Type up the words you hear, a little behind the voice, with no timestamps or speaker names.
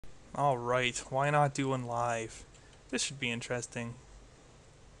Alright, why not do one live? This should be interesting.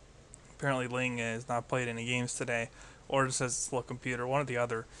 Apparently Ling has not played any games today, or just has a slow computer, one or the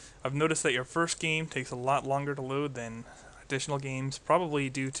other. I've noticed that your first game takes a lot longer to load than additional games, probably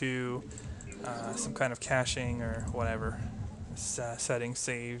due to some kind of caching or whatever. Settings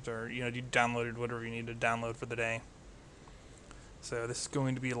saved, or you downloaded whatever you need to download for the day. So this is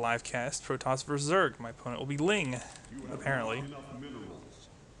going to be a live cast, Protoss vs Zerg. My opponent will be Ling, apparently.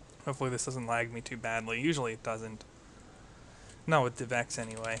 Hopefully this doesn't lag me too badly. Usually it doesn't. Not with DivX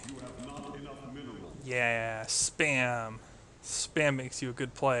anyway. Yeah, spam. Spam makes you a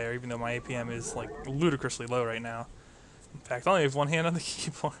good player, even though my APM is like ludicrously low right now. In fact, I only have one hand on the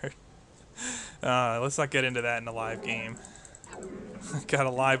keyboard. Let's not get into that in a live game. Got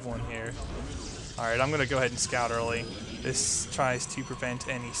a live one here. Alright, I'm going to go ahead and scout early. This tries to prevent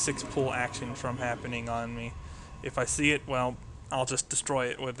any 6-pull action from happening on me. If I see it, well, I'll just destroy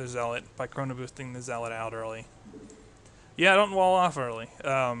it with the Zealot by chrono boosting the Zealot out early. Yeah, I don't wall off early.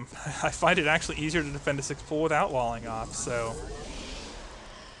 I find it actually easier to defend a 6-pull without walling off, so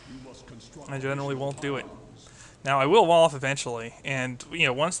I generally won't do it. Now, I will wall off eventually, and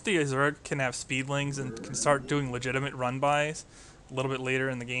once the Zerg can have speedlings and can start doing legitimate run-bys a little bit later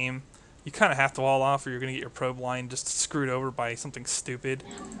in the game, you kind of have to wall off or you're going to get your probe line just screwed over by something stupid.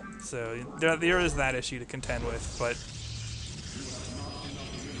 So there is that issue to contend with, but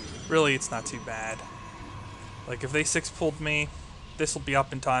really it's not too bad. Like if they 6-pulled me, this will be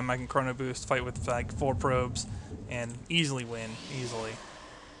up in time. I can chrono boost, fight with like 4 probes, and easily win, easily.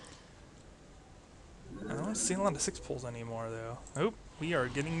 I don't see a lot of 6-pulls anymore though. Oh, we are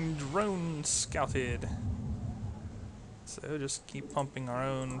getting drone scouted. So just keep pumping our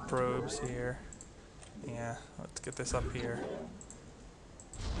own probes here. Yeah, let's get this up here.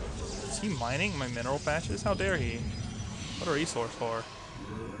 Is he mining my mineral patches? How dare he? What a resource whore.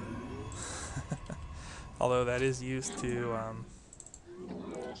 Although that is used to,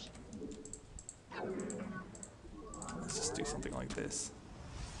 let's just do something like this.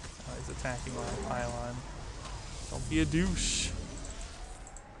 Oh, he's attacking my pylon. Don't be a douche.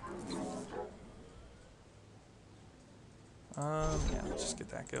 Yeah, let's just get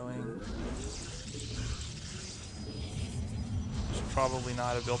that going. Should probably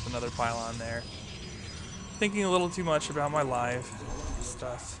not have built another pylon there. Thinking a little too much about my live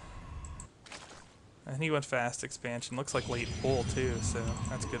stuff. And he went fast expansion. Looks like late pull too, so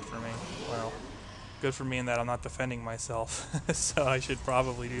that's good for me. Well, good for me in that I'm not defending myself, so I should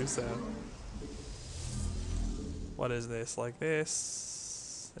probably do so. What is this? Like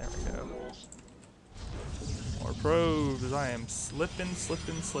this? There we go. More probes. I am slipping.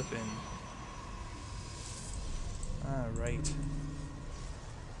 Alright.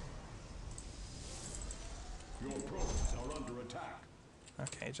 Your probes are under attack.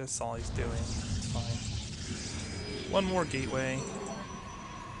 Okay, just all he's doing. It's fine. One more gateway.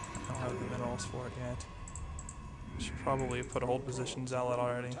 I don't have the minerals for it yet. Should probably put a hold position Zealot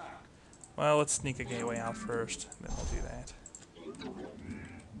already. Well, let's sneak a gateway out first, then we'll do that.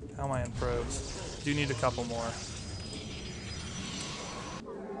 How am I on probes? Do need a couple more.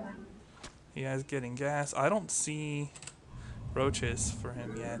 He is getting gas. I don't see roaches for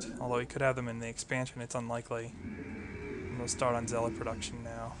him yet, although he could have them in the expansion. It's unlikely. I'm going to start on Zealot production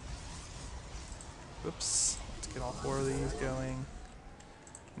now. Oops. Let's get all 4 of these going.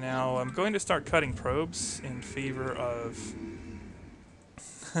 Now, I'm going to start cutting probes in favor of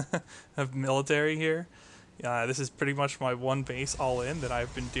of military here. This is pretty much my one base all in that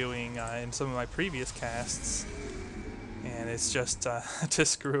I've been doing in some of my previous casts. And it's just to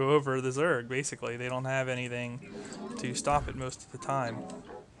screw over the Zerg, basically. They don't have anything to stop it most of the time.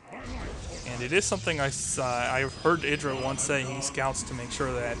 And it is something I've heard Idra once say he scouts to make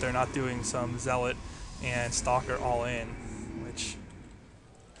sure that they're not doing some Zealot and Stalker all in, which...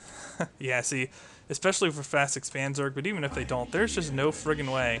 yeah, see, especially for fast expand Zerg, but even if they don't, there's just no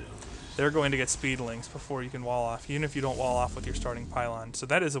friggin' way they're going to get speedlings before you can wall off, even if you don't wall off with your starting pylon. So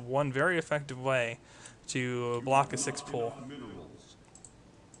that is one very effective way to block a 6-pull.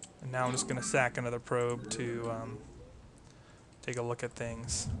 And now I'm just going to sack another probe to take a look at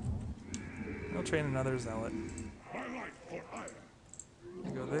things. I'll train another Zealot.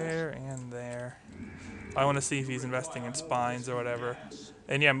 Go there and there. I want to see if he's investing in spines or whatever.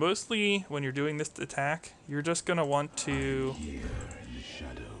 And yeah, mostly when you're doing this attack, you're just going to want to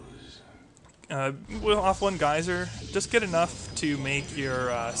will off one geyser. Just get enough to make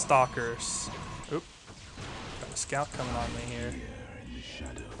your stalkers. Oop. Got a scout coming on me here.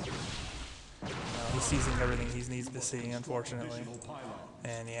 He's seizing everything he needs to see, unfortunately.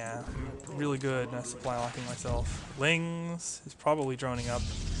 And yeah, I'm really good at supply locking myself. Lings is probably droning up.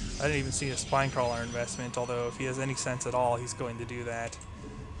 I didn't even see a spine crawler investment, although if he has any sense at all, he's going to do that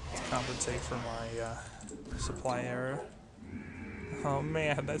to compensate for my supply error. Oh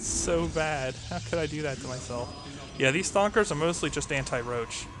man, that's so bad. How could I do that to myself? Yeah, these Stonkers are mostly just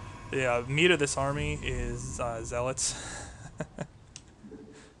anti-roach. The meat of this army is Zealots.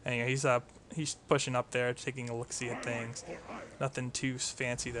 Anyway, he's pushing up there, taking a look-see at things. Nothing too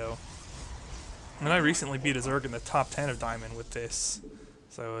fancy though. And I recently beat a Zerg in the top 10 of Diamond with this.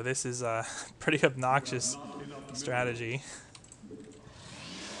 So this is a pretty obnoxious strategy.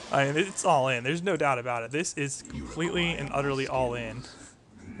 I mean, it's all in. There's no doubt about it. This is completely and utterly all in.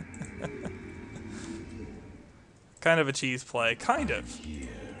 Kind of a cheese play. Kind of.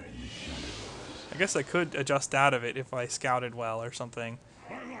 I guess I could adjust out of it if I scouted well or something.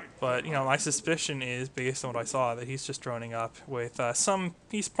 But, you know, my suspicion is, based on what I saw, that he's just droning up with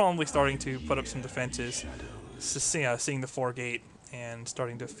he's probably starting to put up some defenses, seeing the 4-gate and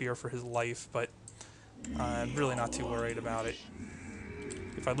starting to fear for his life, but I'm really not too worried about it.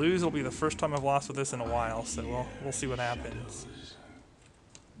 If I lose, it'll be the first time I've lost with this in a while, so we'll see what happens.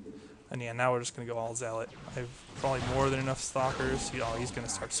 And yeah, now we're just going to go all Zealot. I have probably more than enough Stalkers. He's going to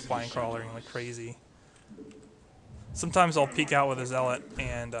start spine crawling like crazy. Sometimes I'll peek out with a Zealot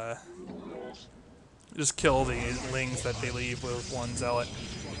and just kill the lings that they leave with one Zealot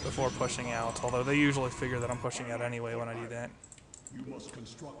before pushing out, although they usually figure that I'm pushing out anyway when I do that. You must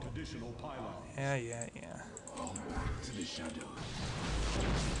construct additional pylons. Yeah. To the shadows.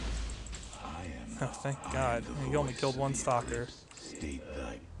 Oh, thank God. He only killed one Stalker.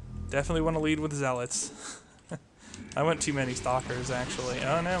 Definitely want to lead with Zealots. I went too many Stalkers, actually.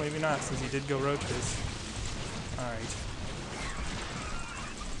 Oh, no, maybe not, since he did go Roaches. Alright.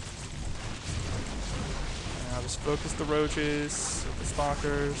 Now just focus the Roaches with the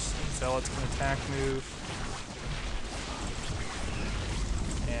Stalkers. Zealots can attack move.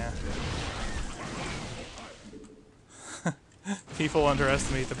 Yeah. People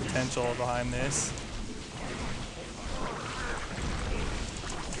underestimate the potential behind this.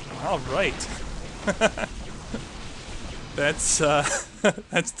 Alright. That's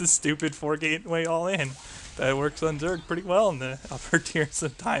that's the stupid 4-gate way all in. That works on Zerg pretty well in the upper tiers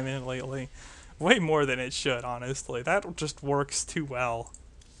of Diamond lately. Way more than it should, honestly. That just works too well.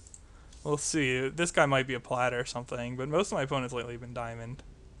 We'll see. This guy might be a Plat or something, but most of my opponents lately have been Diamond.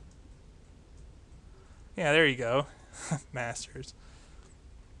 Yeah, there you go. Masters.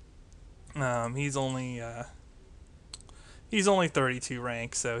 He's only 32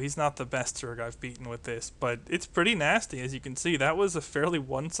 rank, so he's not the best Zerg I've beaten with this, but it's pretty nasty, as you can see. That was a fairly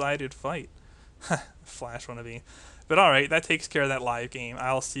one-sided fight. Flash wannabe. But alright, that takes care of that live game.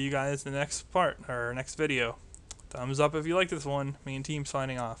 I'll see you guys in the next part, or next video. Thumbs up if you like this one. Me and team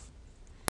signing off.